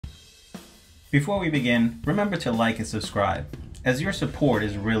Before we begin, remember to like and subscribe, as your support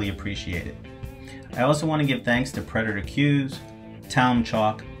is really appreciated. I also want to give thanks to Predator Q's, Town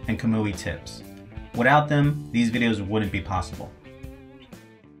Chalk, and Kamui Tips. Without them, these videos wouldn't be possible.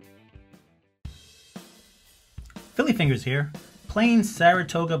 Philly Fingers here, playing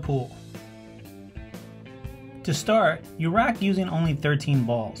Saratoga pool. To start, you rack using only 13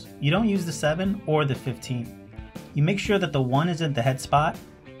 balls. You don't use the 7 or the 15. You make sure that the 1 is at the head spot,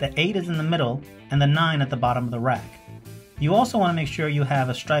 the 8 is in the middle, and the 9 at the bottom of the rack. You also want to make sure you have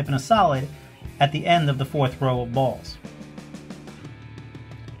a stripe and a solid at the end of the 4th row of balls.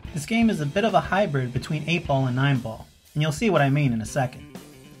 This game is a bit of a hybrid between 8-ball and 9-ball, and you'll see what I mean in a second.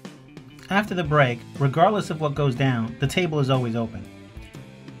 After the break, regardless of what goes down, the table is always open.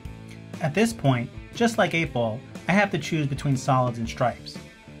 At this point, just like 8-ball, I have to choose between solids and stripes.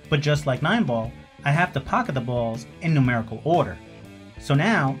 But just like 9-ball, I have to pocket the balls in numerical order. So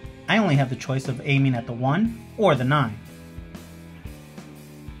now, I only have the choice of aiming at the 1 or the 9.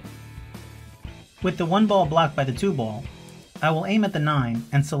 With the 1 ball blocked by the 2 ball, I will aim at the 9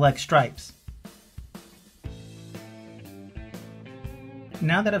 and select stripes.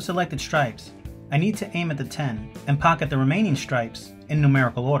 Now that I've selected stripes, I need to aim at the 10 and pocket the remaining stripes in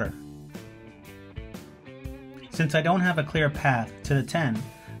numerical order. Since I don't have a clear path to the 10,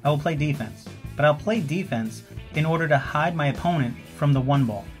 I will play defense, but I'll play defense in order to hide my opponent from the 1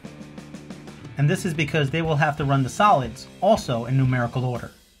 ball. And this is because they will have to run the solids also in numerical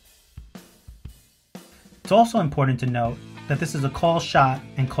order. It's also important to note that this is a call shot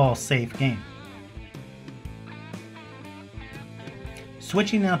and call safe game.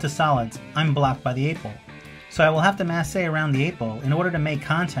 Switching now to solids, I'm blocked by the 8 ball, so I will have to masse around the 8 ball in order to make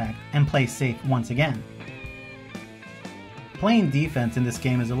contact and play safe once again. Playing defense in this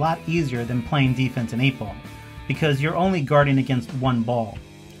game is a lot easier than playing defense in 8-ball, because you're only guarding against 1 ball,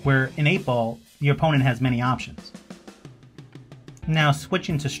 where in 8-ball, your opponent has many options. Now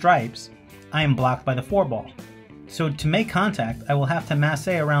switching to stripes, I am blocked by the 4 ball. So to make contact, I will have to masse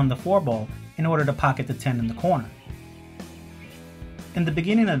around the 4 ball in order to pocket the 10 in the corner. In the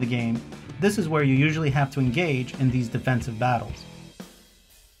beginning of the game, this is where you usually have to engage in these defensive battles.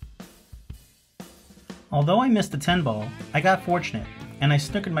 Although I missed the 10 ball, I got fortunate, and I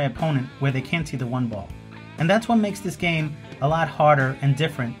snookered my opponent where they can't see the 1 ball. And that's what makes this game a lot harder and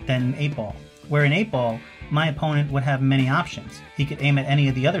different than 8-ball, where in 8-ball, my opponent would have many options. He could aim at any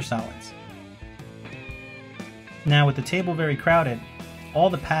of the other solids. Now with the table very crowded, all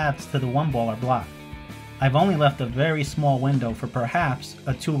the paths to the 1 ball are blocked. I've only left a very small window for perhaps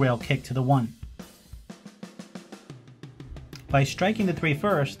a 2-rail kick to the 1. By striking the 3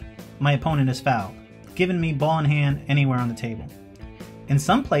 first, my opponent is fouled, giving me ball in hand anywhere on the table. In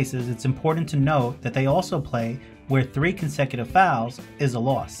some places, it's important to note that they also play where 3 consecutive fouls is a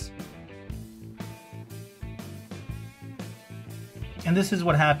loss. And this is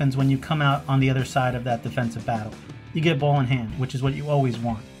what happens when you come out on the other side of that defensive battle. You get ball in hand, which is what you always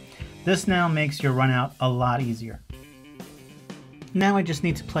want. This now makes your run out a lot easier. Now I just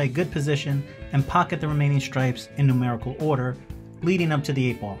need to play good position and pocket the remaining stripes in numerical order, leading up to the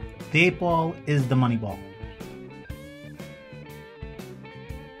 8 ball. The 8 ball is the money ball.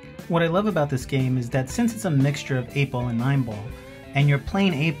 What I love about this game is that since it's a mixture of 8 ball and 9 ball, and you're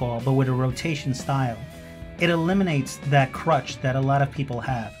playing 8 ball but with a rotation style, it eliminates that crutch that a lot of people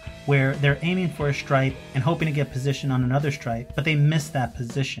have, where they're aiming for a stripe and hoping to get position on another stripe, but they miss that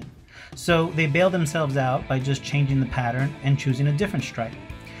position. So they bail themselves out by just changing the pattern and choosing a different stripe.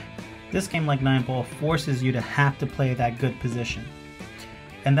 This game, like 9 ball, forces you to have to play that good position.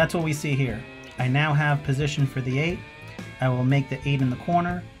 And that's what we see here. I now have position for the 8, I will make the 8 in the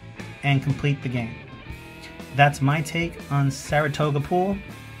corner, and complete the game. That's my take on Saratoga pool.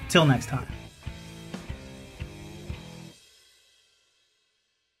 Till next time.